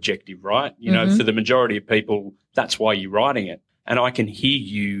your objective, right? For the majority of people, that's why you're writing it. And I can hear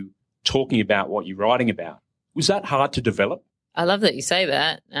you talking about what you're writing about. Was that hard to develop? I love that you say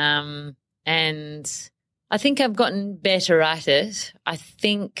that. And I think I've gotten better at it. I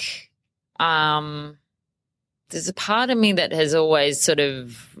think there's a part of me that has always sort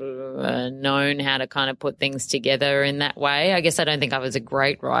of known how to kind of put things together in that way. I guess I don't think I was a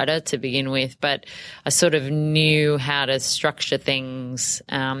great writer to begin with, but I sort of knew how to structure things.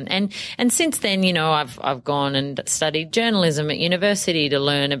 And since then, I've gone and studied journalism at university to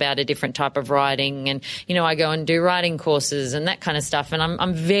learn about a different type of writing, and I go and do writing courses and that kind of stuff. And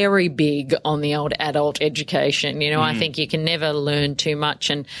I'm very big on the old adult education. I think you can never learn too much,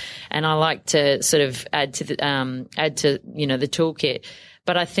 and I like to sort of add to the the toolkit.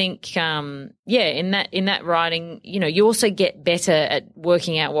 But I think, in that writing, you also get better at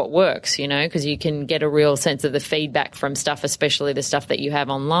working out what works, because you can get a real sense of the feedback from stuff, especially the stuff that you have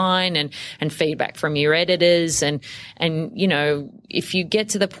online, and feedback from your editors. And, if you get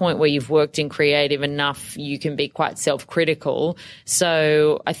to the point where you've worked in creative enough, you can be quite self-critical.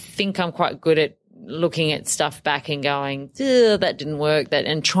 So I think I'm quite good at looking at stuff back and going, that didn't work,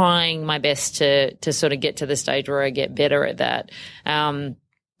 and trying my best to sort of get to the stage where I get better at that.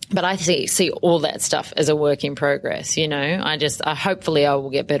 But I see all that stuff as a work in progress, hopefully I will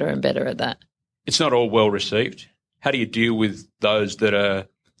get better and better at that. It's not all well received. How do you deal with those that are,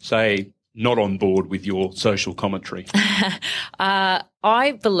 say, not on board with your social commentary?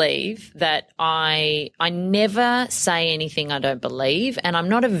 I believe that I never say anything I don't believe, and I'm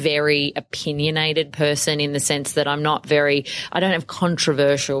not a very opinionated person in the sense that I don't have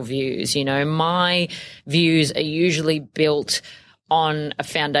controversial views. My views are usually built on a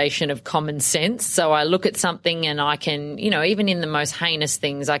foundation of common sense. So I look at something and I can, even in the most heinous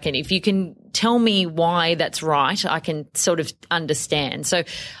things, if you can tell me why that's right, I can sort of understand. So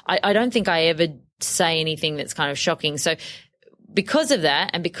I don't think I ever say anything that's kind of shocking. So because of that,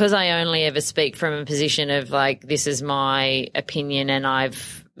 and because I only ever speak from a position of like, this is my opinion and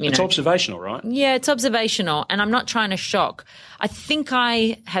it's observational, right? Yeah, it's observational, and I'm not trying to shock. I think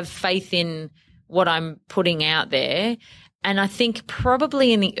I have faith in what I'm putting out there. And I think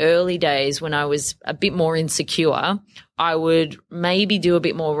probably in the early days when I was a bit more insecure, I would maybe do a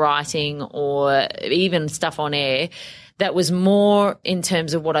bit more writing or even stuff on air that was more in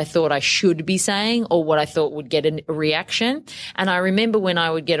terms of what I thought I should be saying or what I thought would get a reaction. And I remember when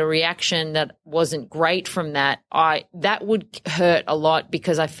I would get a reaction that wasn't great from that, that would hurt a lot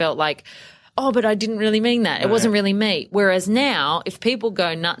because I felt like, oh, but I didn't really mean that. It wasn't really me. Whereas now, if people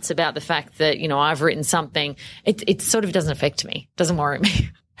go nuts about the fact that, I've written something, it sort of doesn't affect me. It doesn't worry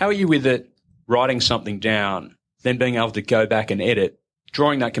me. How are you with it, writing something down, then being able to go back and edit,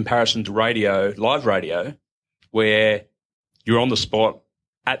 drawing that comparison to radio, live radio, where you're on the spot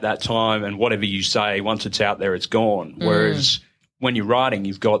at that time and whatever you say, once it's out there, it's gone. Whereas when you're writing,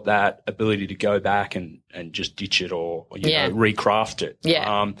 you've got that ability to go back and just ditch it or recraft it.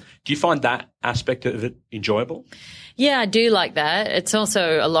 Yeah. Do you find that aspect of it enjoyable? Yeah, I do like that. It's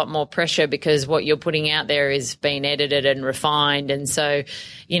also a lot more pressure because what you're putting out there is being edited and refined. And so,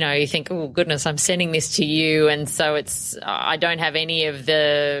 you think, oh, goodness, I'm sending this to you. And so I don't have any of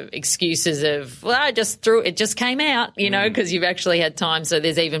the excuses of, well, it just came out, because you've actually had time. So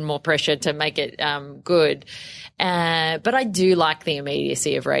there's even more pressure to make it good. But I do like the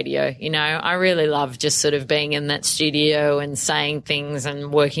immediacy of radio. I really love just sort of being in that studio and saying things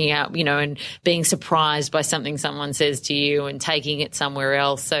and working out, and being surprised by something someone says to you and taking it somewhere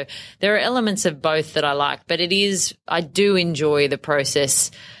else. So there are elements of both that I like, but I do enjoy the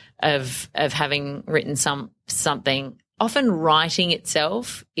process of having written something. Often writing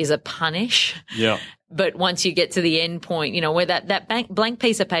itself is a punish. Yeah. But once you get to the end point, where that blank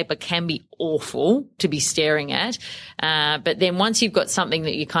piece of paper can be awful to be staring at. But then once you've got something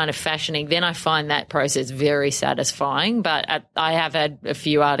that you're kind of fashioning, then I find that process very satisfying. But I have had a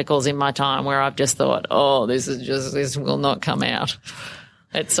few articles in my time where I've just thought, oh, this will not come out.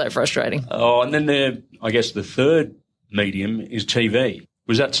 It's so frustrating. Oh, and then I guess the third medium is TV.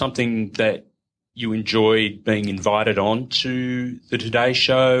 Was that something that you enjoyed being invited on to the Today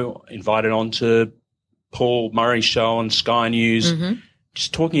Show, invited on to Paul Murray's show on Sky News,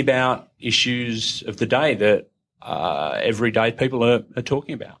 just talking about issues of the day that everyday people are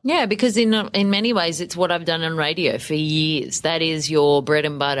talking about? Yeah, because in many ways it's what I've done on radio for years. That is your bread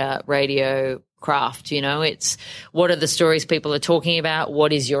and butter radio craft. It's what are the stories people are talking about?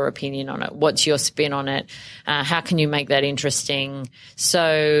 What is your opinion on it? What's your spin on it? How can you make that interesting?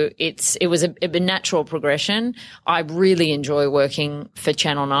 So it was a natural progression. I really enjoy working for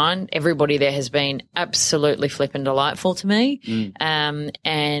Channel 9. Everybody there has been absolutely flippin' delightful to me. And,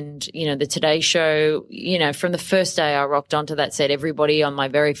 the Today Show, from the first day I rocked onto that set, everybody on my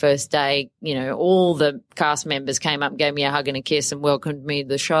very first day, all the cast members came up and gave me a hug and a kiss and welcomed me to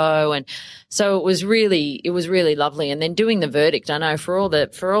the show. And so it was really lovely. And then doing the verdict, I know for all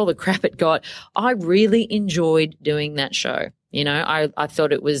the crap it got, I really enjoyed doing that show. I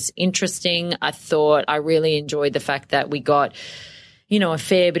thought it was interesting. I really enjoyed the fact that we got, a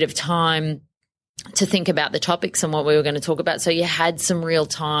fair bit of time to think about the topics and what we were going to talk about. So you had some real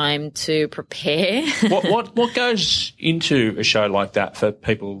time to prepare. What goes into a show like that for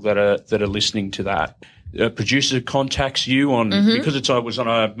people that are listening to that? A producer contacts you on because it was on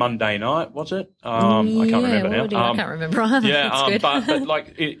a Monday night, was it? I can't remember now. I can't remember either. Yeah, but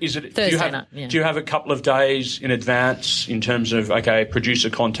like, is it Thursday night? Yeah. Do you have a couple of days in advance in terms of producer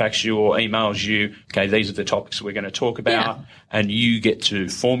contacts you or emails you? Okay, these are the topics we're going to talk about, and you get to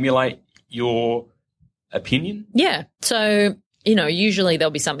formulate your opinion. Yeah. So usually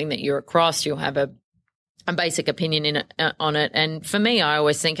there'll be something that you're across. You'll have a basic opinion on it. And for me, I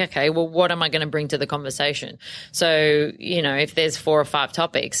always think, okay, well, what am I going to bring to the conversation? So, if there's 4 or 5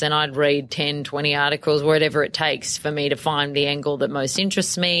 topics, then I'd read 10, 20 articles, whatever it takes for me to find the angle that most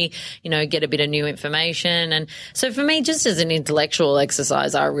interests me, get a bit of new information. And so for me, just as an intellectual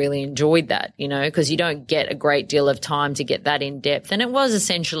exercise, I really enjoyed that, because you don't get a great deal of time to get that in depth. And it was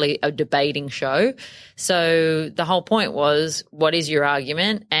essentially a debating show. So the whole point was, what is your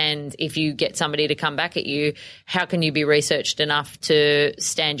argument? And if you get somebody to come back at you, how can you be researched enough to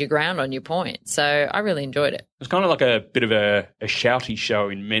stand your ground on your point? So I really enjoyed it. It's kind of like a bit of a shouty show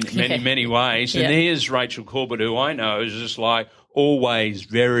in many ways. And here's Rachel Corbett, who I know is just like always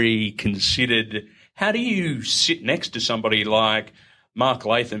very considered. How do you sit next to somebody like Mark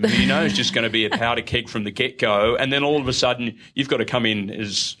Latham, who you know is just going to be a powder keg from the get-go, and then all of a sudden you've got to come in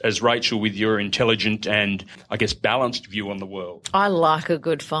as Rachel with your intelligent and, I guess, balanced view on the world? I like a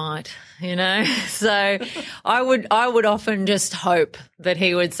good fight, So I would often just hope that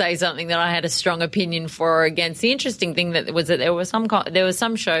he would say something that I had a strong opinion for or against. The interesting thing that there were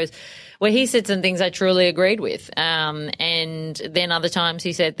some shows where he said some things I truly agreed with. And then other times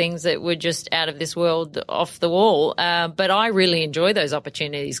he said things that were just out of this world, off the wall. But I really enjoy those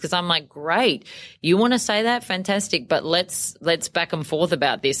opportunities because I'm like, great, you want to say that? Fantastic. But let's back and forth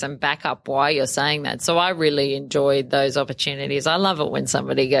about this and back up why you're saying that. So I really enjoyed those opportunities. I love it when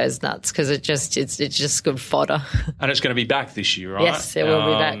somebody goes nuts because it's just good fodder. And it's going to be back this year, right? Yes, it will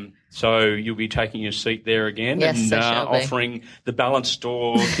be back. So you'll be taking your seat there again and offering the balanced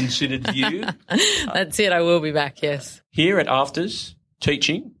or considered view. That's it. I will be back, yes. Here at Afters,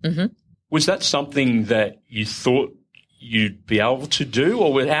 teaching, was that something that you thought you'd be able to do,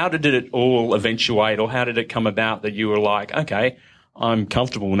 or how did it all eventuate, or how did it come about that you were like, okay, I'm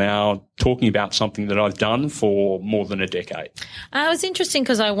comfortable now talking about something that I've done for more than a decade. It was interesting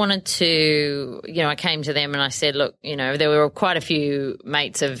because I wanted to, I came to them and I said, look, there were quite a few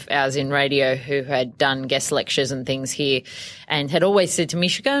mates of ours in radio who had done guest lectures and things here and had always said to me, you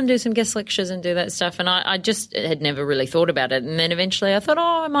should go and do some guest lectures and do that stuff. And I just had never really thought about it. And then eventually I thought,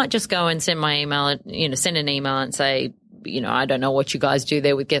 I might just go and send my email, send an email and say, I don't know what you guys do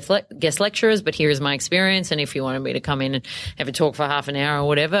there with guest lecturers, but here is my experience. And if you wanted me to come in and have a talk for half an hour or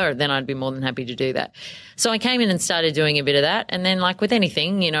whatever, then I'd be more than happy to do that. So I came in and started doing a bit of that. And then like with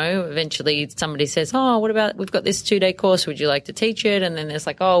anything, eventually somebody says, what about, we've got this 2-day course. Would you like to teach it? And then there's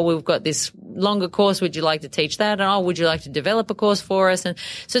like, we've got this longer course. Would you like to teach that? And would you like to develop a course for us? And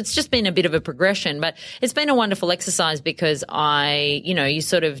so it's just been a bit of a progression, but it's been a wonderful exercise because you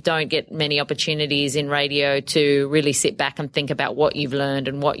sort of don't get many opportunities in radio to really sit back and think about what you've learned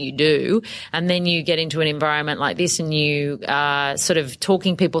and what you do. And then you get into an environment like this and you are sort of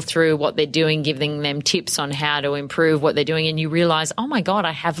talking people through what they're doing, giving them tips on how to improve what they're doing. And you realize, oh my God,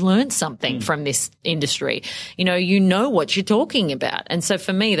 I have learned something from this industry. You know what you're talking about. And so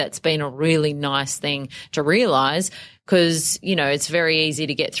for me, that's been a really nice thing to realize because, it's very easy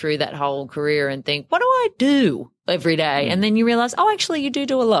to get through that whole career and think, what do I do every day? And then you realize, actually you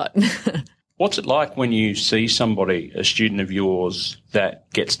do a lot. What's it like when you see somebody, a student of yours, that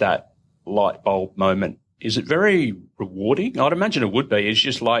gets that light bulb moment? Is it very rewarding? I'd imagine it would be. It's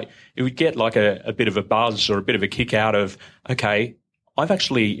just like it would get like a bit of a buzz or a bit of a kick out of, okay, I've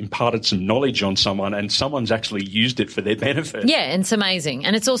actually imparted some knowledge on someone and someone's actually used it for their benefit. Yeah, it's amazing.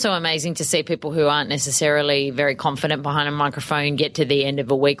 And it's also amazing to see people who aren't necessarily very confident behind a microphone get to the end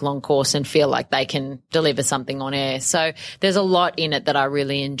of a week-long course and feel like they can deliver something on air. So there's a lot in it that I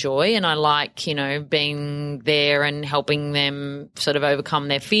really enjoy and I like, being there and helping them sort of overcome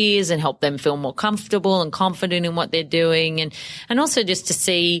their fears and help them feel more comfortable and confident in what they're doing and also just to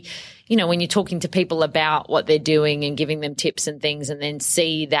see when you're talking to people about what they're doing and giving them tips and things and then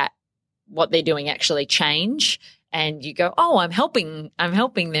see that what they're doing actually change and you go, I'm helping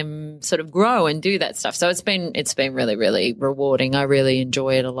them sort of grow and do that stuff. So it's been really, really rewarding. I really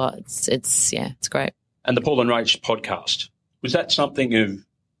enjoy it a lot. It's great. And the Paul and Rach podcast, was that something of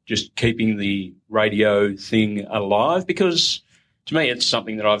just keeping the radio thing alive? Because to me, it's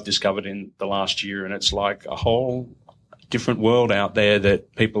something that I've discovered in the last year and it's like a whole different world out there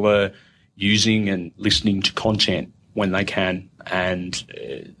that people are using and listening to content when they can. And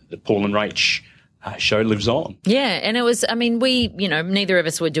the Paul and Rach show lives on. Yeah. And it was, we, neither of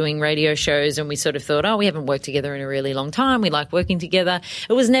us were doing radio shows and we sort of thought, we haven't worked together in a really long time. We like working together.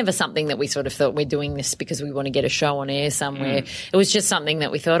 It was never something that we sort of thought we're doing this because we want to get a show on air somewhere. It was just something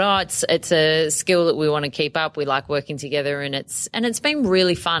that we thought, it's a skill that we want to keep up. We like working together and it's been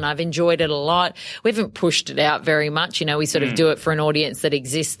really fun. I've enjoyed it a lot. We haven't pushed it out very much. We sort of do it for an audience that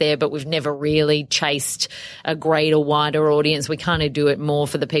exists there, but we've never really chased a greater, wider audience. We kind of do it more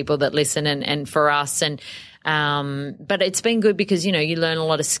for the people that listen and for us. And but it's been good because, you learn a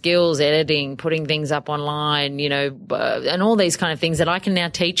lot of skills, editing, putting things up online, and all these kind of things that I can now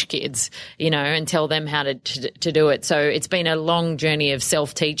teach kids, and tell them how to do it. So it's been a long journey of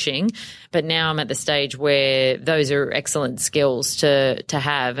self-teaching, but now I'm at the stage where those are excellent skills to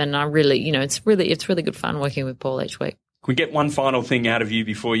have. And I really, it's really good fun working with Paul each week. Can we get one final thing out of you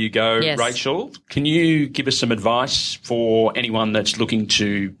before you go, yes. Rachel? Can you give us some advice for anyone that's looking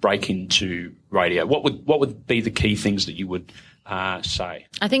to break into radio? What would be the key things that you would say?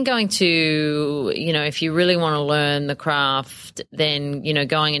 I think going to, if you really want to learn the craft, then,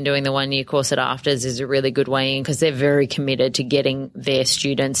 going and doing the 1-year course at Afters is a really good way in because they're very committed to getting their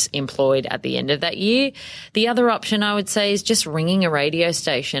students employed at the end of that year. The other option I would say is just ringing a radio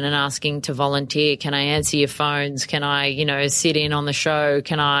station and asking to volunteer. Can I answer your phones? Can I, sit in on the show?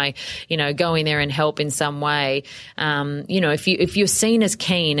 Can I, go in there and help in some way? If you're seen as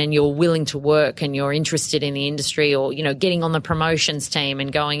keen and you're willing to work and you're interested in the industry or, getting on the promotions team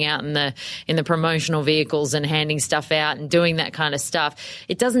and going out in the promotional vehicles and handing stuff out and doing that kind of stuff.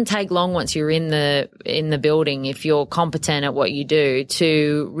 It doesn't take long once you're in the building, if you're competent at what you do,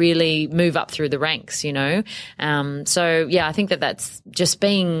 to really move up through the ranks, I think that's just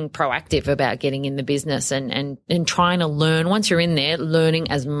being proactive about getting in the business and trying to learn. Once you're in there, learning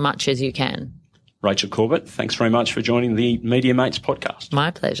as much as you can. Rachel Corbett, thanks very much for joining the Media Mates podcast.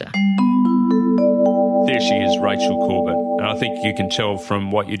 My pleasure. There she is, Rachel Corbett. And I think you can tell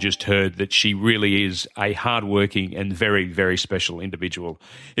from what you just heard that she really is a hardworking and very, very special individual.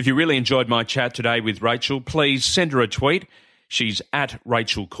 If you really enjoyed my chat today with Rachel, please send her a tweet. She's at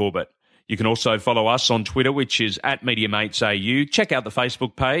Rachel Corbett. You can also follow us on Twitter, which is @MediaMatesAU. Check out the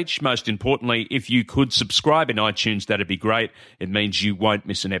Facebook page. Most importantly, if you could subscribe in iTunes, that'd be great. It means you won't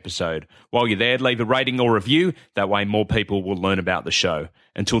miss an episode. While you're there, leave a rating or review. That way more people will learn about the show.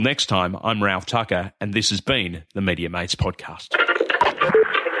 Until next time, I'm Ralph Tucker, and this has been the Media Mates Podcast.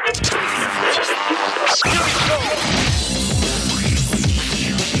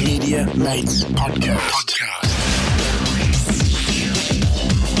 Media Mates Podcast.